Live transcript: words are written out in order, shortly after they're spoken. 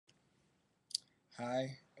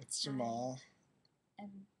Hi, it's Hi, JaMol. and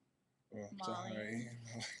Well, Molly. Jahari.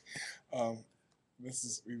 um,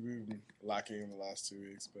 we've been lacking in the last 2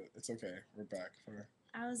 weeks, but it's okay. We're back for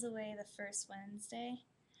I was away the first Wednesday.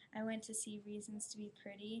 I went to see Reasons to Be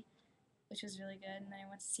Pretty, which was really good, and then I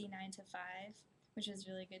went to see 9 to 5, which was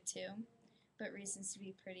really good too. But Reasons to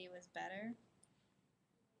Be Pretty was better.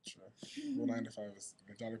 sure. Well, 95 is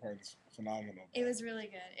Dolly Parton's phenomenal. It was really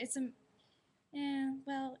good. It's a yeah,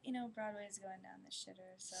 well, Broadway's going down the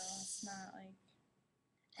shitter, so it's not like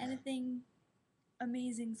anything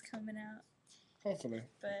amazing's coming out. Hopefully,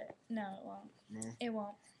 But no, it won't. no. It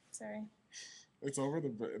won't. Sorry. It's over.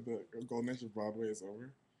 The golden age of Broadway is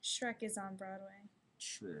over. Shrek is on Broadway.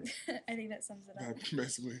 True. I think that sums it up. That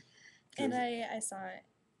basically. And 'Cause I saw it.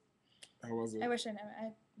 how was it? I wish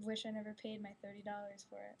I never paid my $30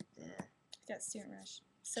 for it. Yeah. I got student rush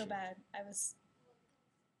so Sure. bad. I was.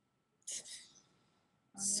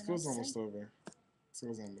 School's almost over.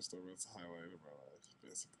 School's almost over. It's a highlight of our life,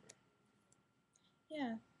 basically.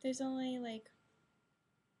 Yeah, there's only like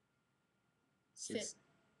Six.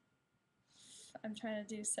 I'm trying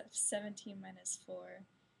to do 17 minus 4,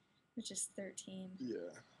 which is 13.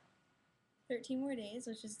 Yeah. 13 more days,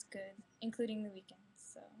 which is good, including the weekends.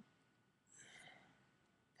 So.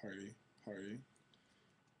 Party.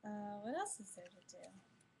 What else is there to do?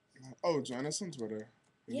 Oh, join us on Twitter.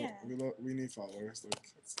 Yeah. We need followers. Like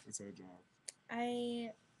it's our job.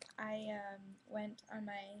 I went on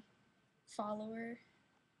my follower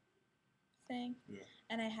thing, Yeah.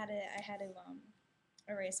 and I had to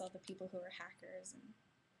erase all the people who were hackers and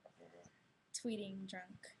tweeting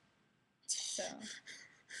drunk. So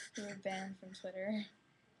who were banned from Twitter,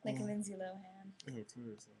 like Lindsay Lohan. Yeah,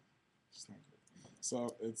 Twitter. It's not good.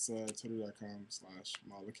 So it's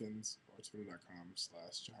twitter.com/Molikins or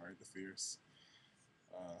twitter.com/Jahari the Fierce.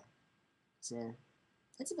 So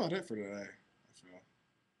that's about it for today. I feel.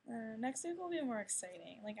 Next week will be more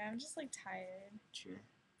exciting. Like I'm just like tired. True.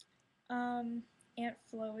 Aunt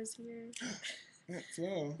Flo is here. Aunt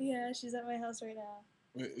Flo. Yeah, she's at my house right now.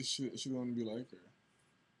 Wait, is she the one to be like her?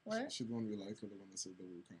 What? Is she the one to be like her? The one that said that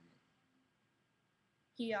we were coming.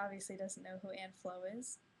 He obviously doesn't know who Aunt Flo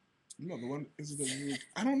is. No, the one is the you.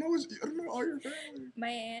 I don't know. I don't know all your family. My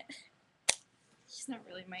aunt. She's not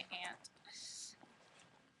really my aunt.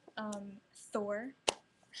 Thor.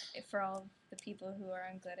 For all the people who are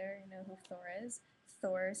on Glitter, you know who Thor is.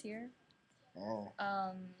 Thor is here. Oh.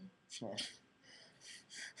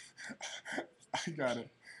 I got it.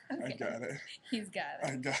 Okay. I got it. He's got it.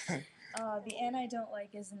 I got it. The aunt I don't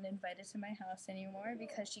like isn't invited to my house anymore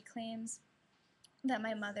because she claims that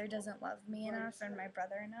my mother doesn't love me enough and my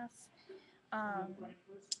brother enough.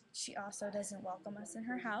 She also doesn't welcome us in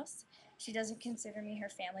her house. She doesn't consider me her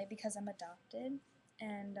family because I'm adopted.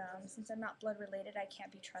 And since I'm not blood related, I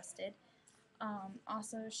can't be trusted.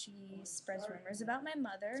 Also, she spreads rumors about my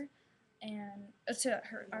mother and to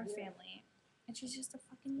our family. And she's just a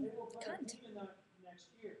fucking cunt.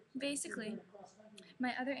 Basically.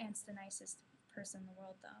 My other aunt's the nicest person in the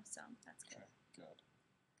world, though, so that's good. Good.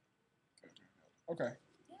 Okay.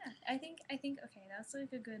 Yeah, I think okay, that's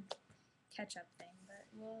like a good catch-up thing, but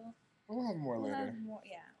we'll have more later. Have more,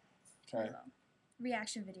 yeah. Okay.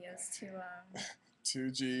 Reaction videos to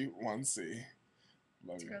 2G1C.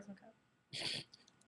 Love you. Girls One Cup.